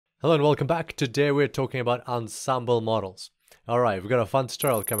Hello and welcome back. Today we're talking about ensemble models. Alright, we've got a fun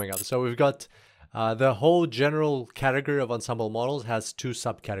tutorial coming up. So we've got the whole general category of ensemble models has two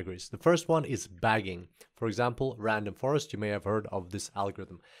subcategories. The first one is bagging. For example, Random Forest, you may have heard of this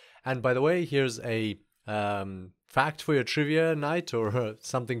algorithm. And by the way, here's a fact for your trivia night or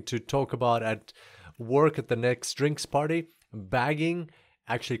something to talk about at work at the next drinks party. Bagging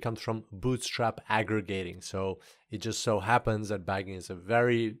actually comes from Bootstrap aggregating. So it just so happens that bagging is a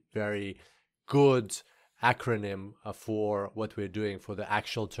very, very good acronym for what we're doing for the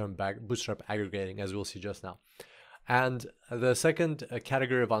actual term Bootstrap aggregating, as we'll see just now. And the second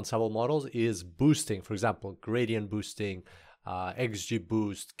category of ensemble models is boosting. For example, gradient boosting,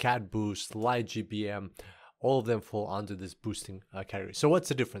 XGBoost, cat boost, light GBM, all of them fall under this boosting category. So what's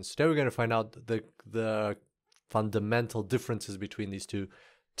the difference? Today we're going to find out the fundamental differences between these two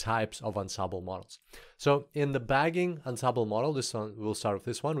types of ensemble models. So in the bagging ensemble model, this one, we'll start with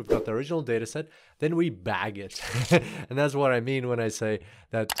this one. We've got the original data set, then we bag it. And that's what I mean when I say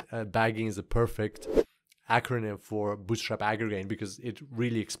that bagging is the perfect acronym for Bootstrap aggregating, because it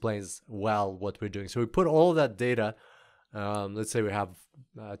really explains well what we're doing. So we put all of that data, let's say we have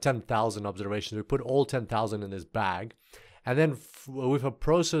 10,000 observations, we put all 10,000 in this bag, and then with a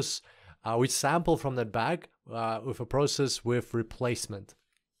process, we sample from that bag with a process with replacement.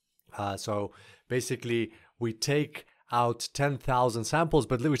 So basically we take out 10,000 samples,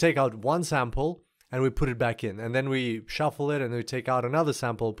 but we take out one sample and we put it back in, and then we shuffle it and we take out another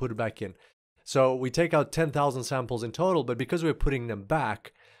sample, put it back in. So we take out 10,000 samples in total, but because we're putting them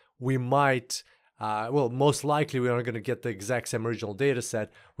back, we might, well, most likely we aren't going to get the exact same original data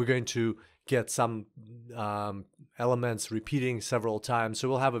set. We're going to get some elements repeating several times. So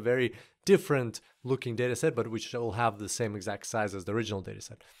we'll have a very different looking data set, but which will have the same exact size as the original data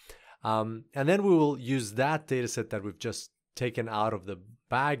set. And then we will use that data set that we've just taken out of the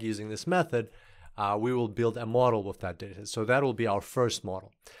bag using this method. We will build a model with that data set. So that will be our first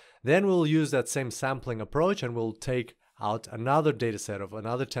model. Then we'll use that same sampling approach and we'll take out another data set of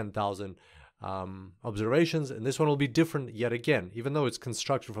another 10,000 observations, and this one will be different yet again, even though it's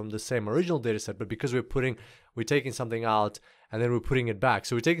constructed from the same original data set, but because we're taking something out and then we're putting it back.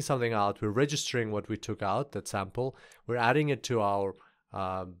 So we're taking something out, we're registering what we took out, that sample, we're adding it to our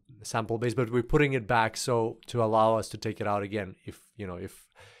sample base, but we're putting it back so to allow us to take it out again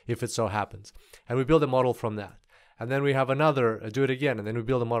if it so happens. And we build a model from that. And then we have another, do it again, and then we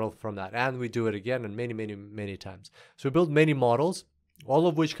build a model from that, and we do it again, and many times. So we build many models, all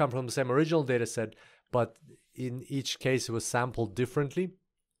of which come from the same original data set, but in each case it was sampled differently.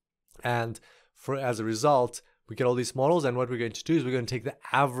 And as a result, we get all these models, and what we're going to do is we're going to take the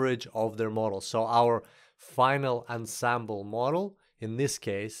average of their models. So our final ensemble model, in this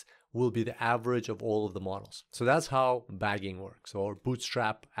case, will be the average of all of the models. So that's how bagging works, or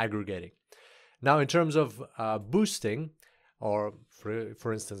Bootstrap aggregating. Now, in terms of boosting, or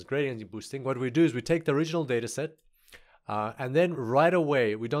for instance, gradient boosting, what we do is we take the original data set, and then right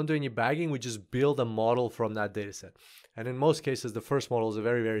away, we don't do any bagging, we just build a model from that data set. And in most cases, the first model is a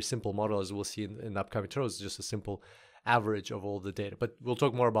very, very simple model, as we'll see in upcoming tutorials. It's just a simple average of all the data. But we'll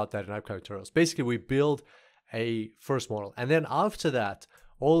talk more about that in upcoming tutorials. Basically, we build a first model. And then after that,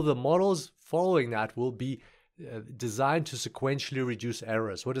 all of the models following that will be designed to sequentially reduce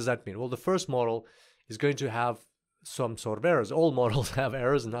errors. What does that mean? Well, the first model is going to have some sort of errors. All models have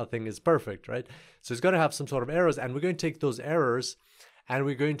errors, nothing is perfect, right? So it's going to have some sort of errors, and we're going to take those errors and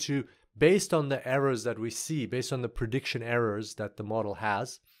we're going to, based on the errors that we see, based on the prediction errors that the model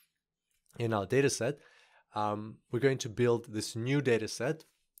has in our data set, we're going to build this new data set.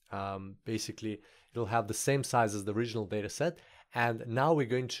 Basically, it'll have the same size as the original data set, and now we're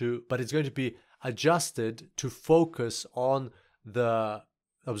going to, but it's going to be adjusted to focus on the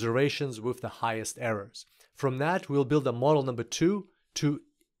observations with the highest errors. From that, we'll build a model number 2 to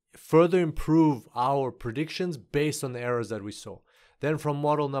further improve our predictions based on the errors that we saw. Then from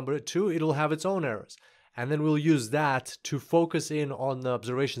model number 2, it'll have its own errors. And then we'll use that to focus in on the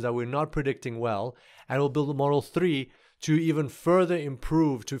observations that we're not predicting well. And we'll build a model 3 to even further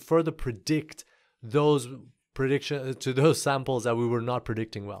improve, to further predict those samples that we were not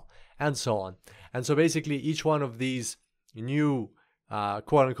predicting well, and so on. And so basically each one of these new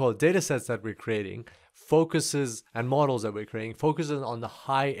quote-unquote data sets that we're creating focuses, and models that we're creating, focuses on the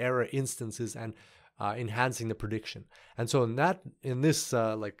high error instances and enhancing the prediction. And so in this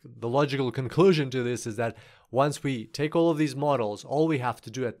like the logical conclusion to this is that once we take all of these models, all we have to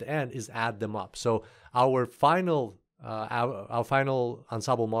do at the end is add them up. So our final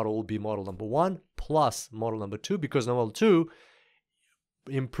ensemble model will be model number 1 plus model number 2, because model 2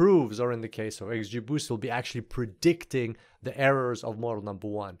 improves, or in the case of XGBoost, will be actually predicting the errors of model number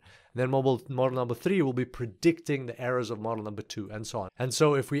 1. Then model number 3 will be predicting the errors of model number 2, and so on. And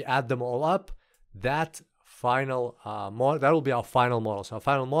so if we add them all up, that final model, that will be our final model. So our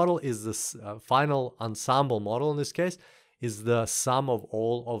final model is this final ensemble model, in this case, is the sum of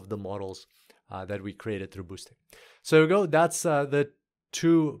all of the models that we created through boosting. So there we go. That's the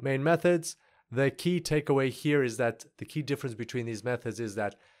 2 main methods. The key takeaway here is that the key difference between these methods is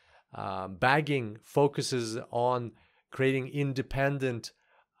that bagging focuses on creating independent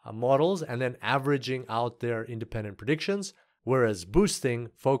models and then averaging out their independent predictions, whereas boosting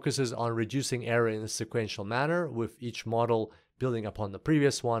focuses on reducing error in a sequential manner, with each model building upon the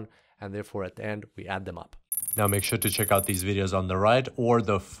previous one, and therefore at the end we add them up. Now make sure to check out these videos on the right or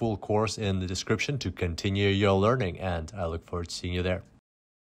the full course in the description to continue your learning, and I look forward to seeing you there.